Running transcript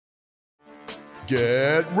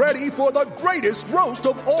Get ready for the greatest roast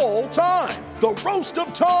of all time, the Roast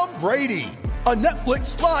of Tom Brady, a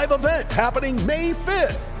Netflix live event happening May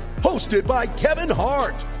 5th. Hosted by Kevin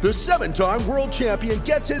Hart, the 7-time world champion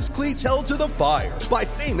gets his cleats held to the fire by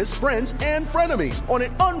famous friends and frenemies on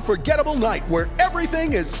an unforgettable night where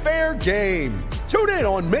everything is fair game. Tune in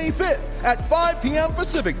on May 5th at 5 p.m.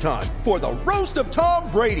 Pacific time for the Roast of Tom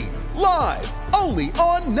Brady, live only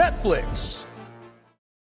on Netflix.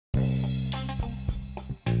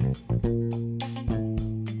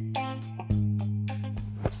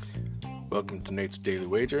 Welcome to Nate's Daily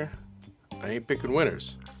Wager. I ain't picking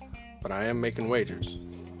winners, but I am making wagers.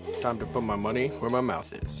 Time to put my money where my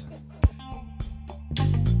mouth is.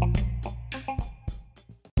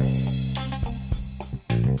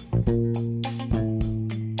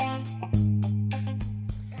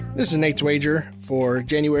 This is Nate's Wager for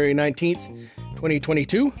January 19th,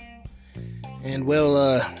 2022. And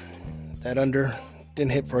that under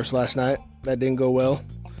didn't hit for us last night. That didn't go well.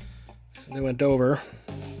 They went over,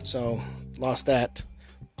 so lost that.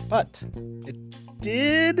 But it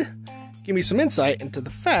did give me some insight into the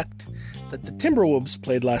fact that the Timberwolves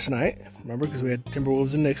played last night. Remember, because we had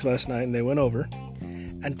Timberwolves and Knicks last night and they went over.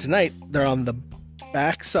 And tonight they're on the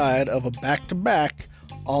backside of a back-to-back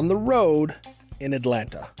on the road in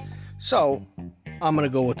Atlanta. So I'm going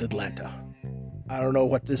to go with Atlanta. I don't know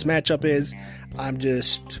what this matchup is. I'm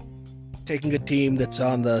just taking a team that's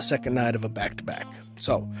on the second night of a back-to-back.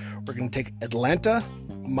 So we're going to take Atlanta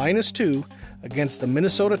 -2 against the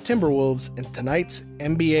Minnesota Timberwolves in tonight's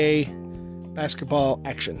NBA basketball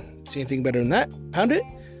action. See anything better than that? Pound it.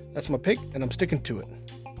 That's my pick, and I'm sticking to it.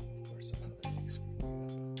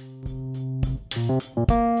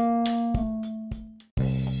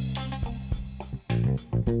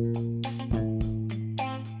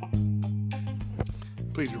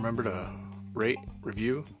 Please remember to rate,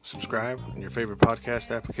 review, subscribe in your favorite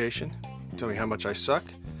podcast application. Tell me how much I suck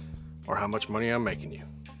or how much money I'm making you.